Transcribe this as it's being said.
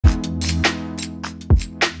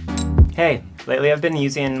Hey, lately I've been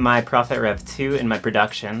using my Prophet Rev 2 in my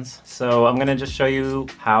productions, so I'm gonna just show you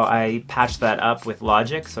how I patch that up with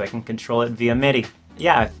Logic so I can control it via MIDI.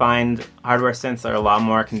 Yeah, I find hardware synths are a lot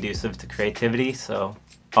more conducive to creativity, so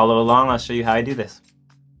follow along, I'll show you how I do this.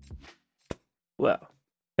 Well,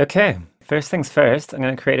 okay, first things first, I'm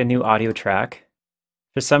gonna create a new audio track.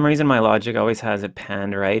 For some reason my Logic always has it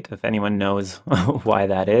panned right. If anyone knows why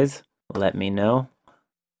that is, let me know.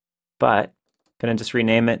 But I'm gonna just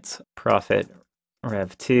rename it Prophet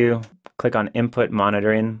Rev 2, click on Input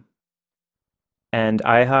Monitoring, and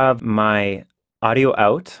I have my audio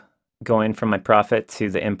out going from my Prophet to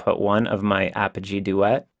the input 1 of my Apogee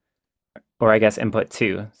Duet, or I guess input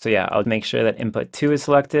 2. So yeah, I'll make sure that input 2 is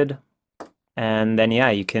selected, and then yeah,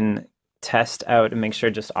 you can test out and make sure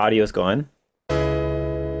just audio is going.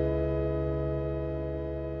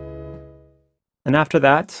 And after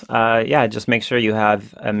that, yeah, just make sure you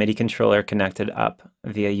have a MIDI controller connected up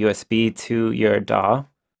via USB to your DAW.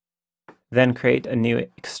 Then create a new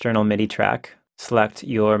external MIDI track. Select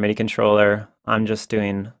your MIDI controller. I'm just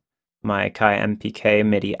doing my Kai MPK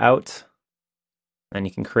MIDI out, and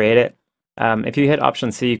you can create it. If you hit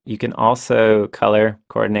Option C, you can also color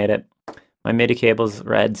coordinate it. My MIDI cable's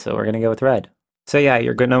red, so we're gonna go with red. So yeah,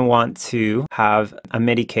 you're gonna want to have a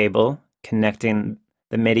MIDI cable connecting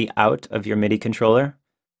the MIDI out of your MIDI controller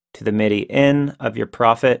to the MIDI in of your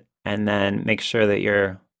Prophet, and then make sure that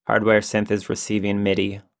your hardware synth is receiving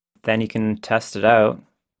MIDI. Then you can test it out.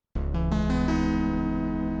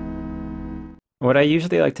 What I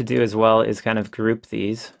usually like to do as well is kind of group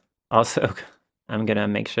these. Also, I'm gonna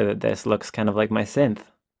make sure that this looks kind of like my synth.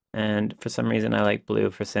 And for some reason I like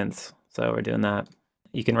blue for synths, so we're doing that.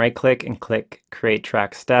 You can right click and click Create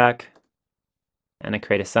Track Stack, and I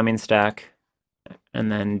create a summing stack. And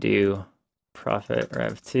then do Prophet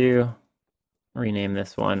Rev 2, rename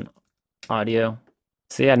this one Audio.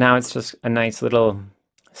 So yeah, now it's just a nice little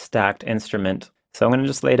stacked instrument. So I'm going to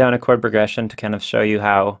just lay down a chord progression to kind of show you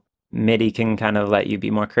how MIDI can kind of let you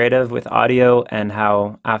be more creative with audio, and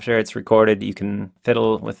how after it's recorded you can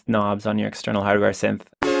fiddle with knobs on your external hardware synth.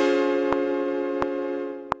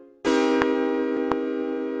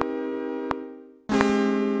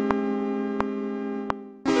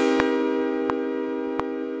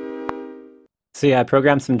 So yeah, I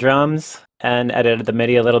programmed some drums and edited the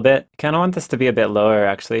MIDI a little bit. Kind of want this to be a bit lower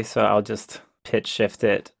actually, so I'll just pitch shift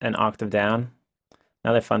it an octave down.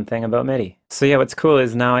 Another fun thing about MIDI. So yeah, what's cool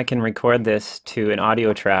is now I can record this to an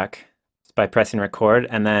audio track just by pressing record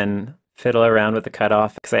and then fiddle around with the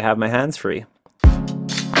cutoff because I have my hands free.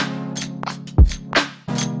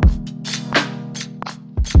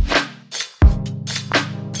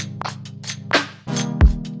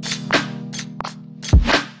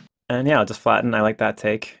 And yeah, I'll just flatten. I like that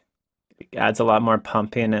take. It adds a lot more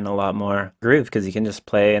pumping and a lot more groove because you can just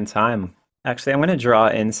play in time. Actually, I'm going to draw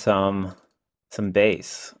in some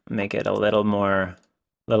bass, make it a little more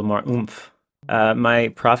oomph. My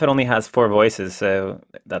Prophet only has 4 voices, so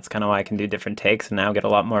that's kind of why I can do different takes and now get a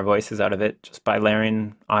lot more voices out of it just by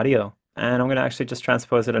layering audio. And I'm going to actually just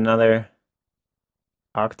transpose it another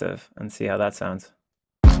octave and see how that sounds.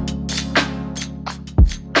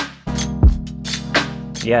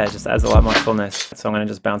 Yeah, it just adds a lot more fullness. So I'm going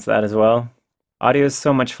to just bounce that as well. Audio is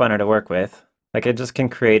so much funner to work with. Like, it just can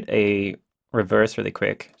create a reverse really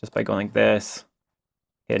quick just by going like this,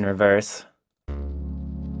 hitting reverse.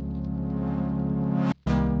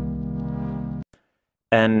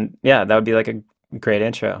 And yeah, that would be like a great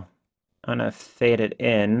intro. I'm going to fade it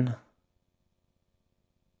in.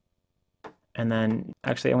 And then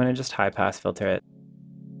actually I'm going to just high pass filter it.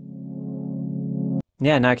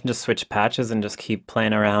 Yeah, now I can just switch patches and just keep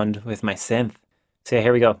playing around with my synth. So yeah,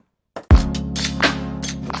 here we go.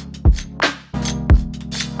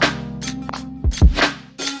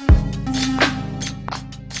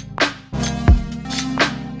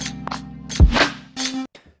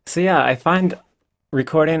 So yeah, I find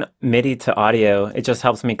recording MIDI to audio, it just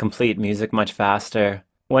helps me complete music much faster.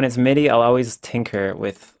 When it's MIDI, I'll always tinker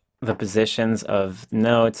with the positions of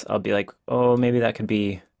notes. I'll be like, oh, maybe that could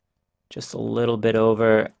be just a little bit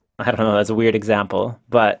over. I don't know, that's a weird example,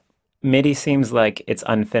 but MIDI seems like it's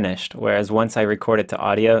unfinished, whereas once I record it to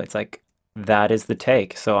audio, it's like, that is the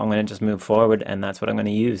take. So I'm going to just move forward and that's what I'm going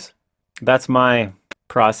to use. That's my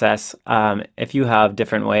process. If you have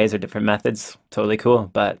different ways or different methods, totally cool,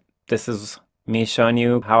 but this is me showing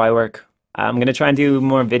you how I work. I'm going to try and do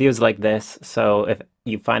more videos like this, so if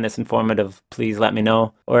you find this informative, please let me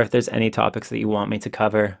know, or if there's any topics that you want me to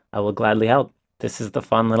cover, I will gladly help. This is the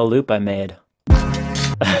fun little loop I made.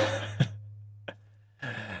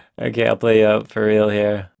 Okay, I'll play you out for real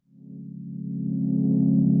here.